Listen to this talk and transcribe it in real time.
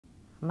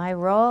My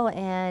role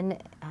in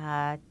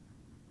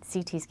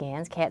CT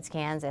scans, CAT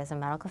scans as a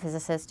medical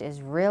physicist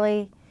is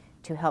really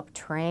to help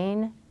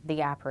train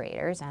the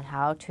operators on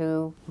how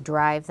to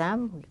drive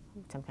them.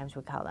 Sometimes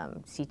we call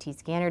them CT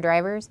scanner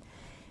drivers.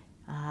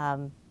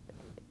 I'm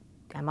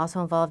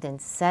also involved in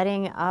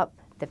setting up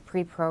the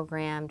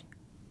pre-programmed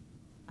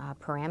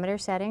parameter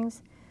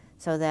settings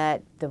so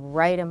that the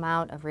right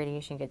amount of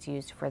radiation gets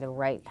used for the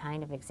right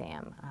kind of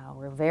exam.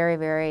 We're very,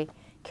 very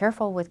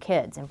careful with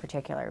kids in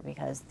particular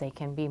because they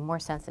can be more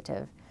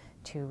sensitive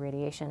to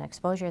radiation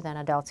exposure than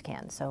adults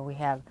can. So we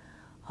have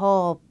a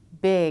whole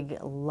big,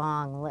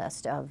 long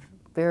list of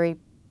very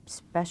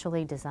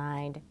specially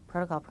designed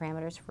protocol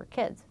parameters for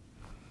kids.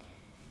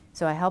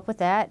 So I help with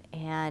that,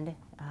 and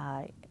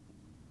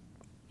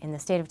in the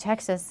state of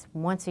Texas,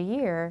 once a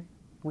year,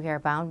 we are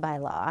bound by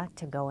law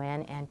to go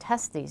in and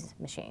test these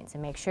machines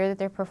and make sure that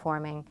they're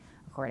performing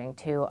according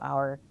to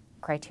our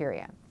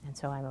criteria. And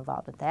so I'm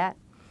involved with that.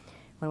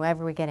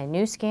 Whenever we get a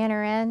new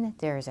scanner in,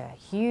 there's a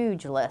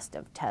huge list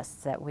of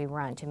tests that we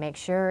run to make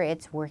sure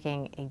it's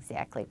working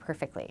exactly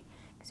perfectly.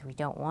 Because we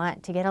don't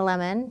want to get a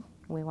lemon.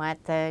 We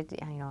want the,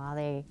 all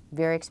the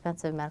very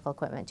expensive medical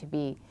equipment to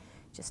be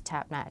just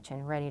top-notch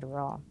and ready to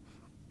roll.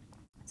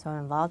 So I'm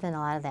involved in a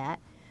lot of that.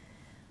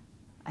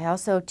 I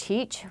also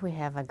teach. We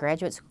have a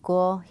graduate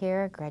school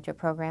here, a graduate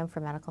program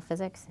for medical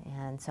physics,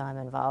 and so I'm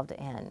involved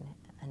in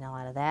a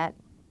lot of that.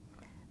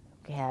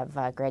 We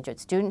have graduate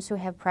students who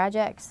have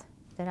projects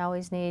that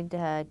always need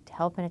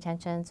help and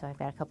attention, so I've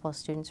got a couple of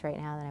students right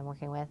now that I'm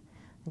working with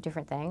on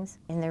different things.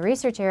 In the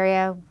research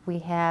area, we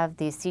have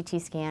these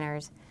CT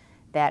scanners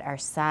that are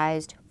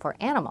sized for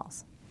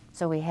animals.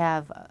 So we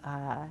have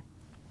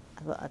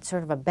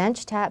sort of a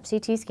benchtop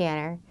CT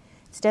scanner.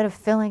 Instead of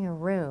filling a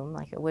room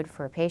like it would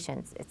for a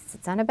patient,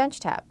 it's on a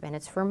benchtop, and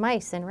it's for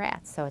mice and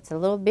rats. So it's a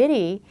little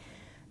bitty,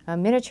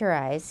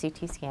 miniaturized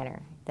CT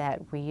scanner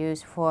that we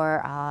use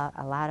for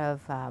a lot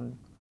of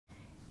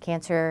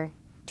cancer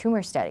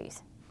tumor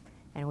studies.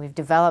 And we've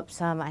developed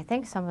I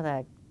think some of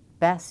the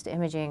best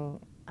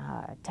imaging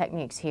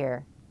techniques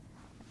here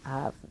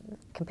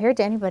compared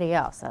to anybody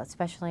else,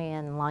 especially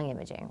in lung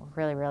imaging.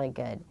 We're really, really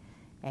good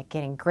at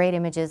getting great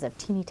images of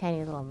teeny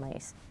tiny little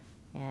mice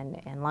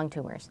and lung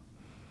tumors.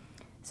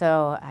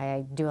 So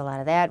I do a lot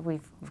of that.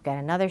 We've got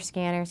another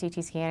scanner,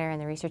 CT scanner, in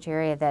the research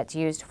area that's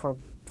used for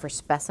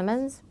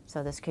specimens.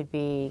 So this could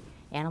be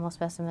animal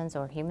specimens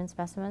or human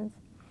specimens.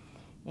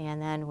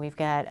 And then we've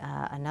got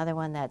another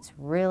one that's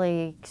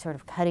really sort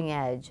of cutting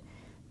edge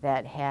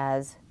that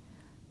has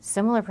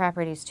similar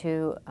properties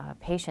to a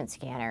patient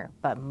scanner,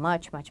 but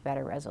much, much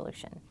better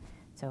resolution.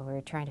 So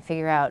we're trying to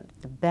figure out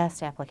the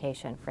best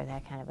application for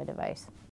that kind of a device.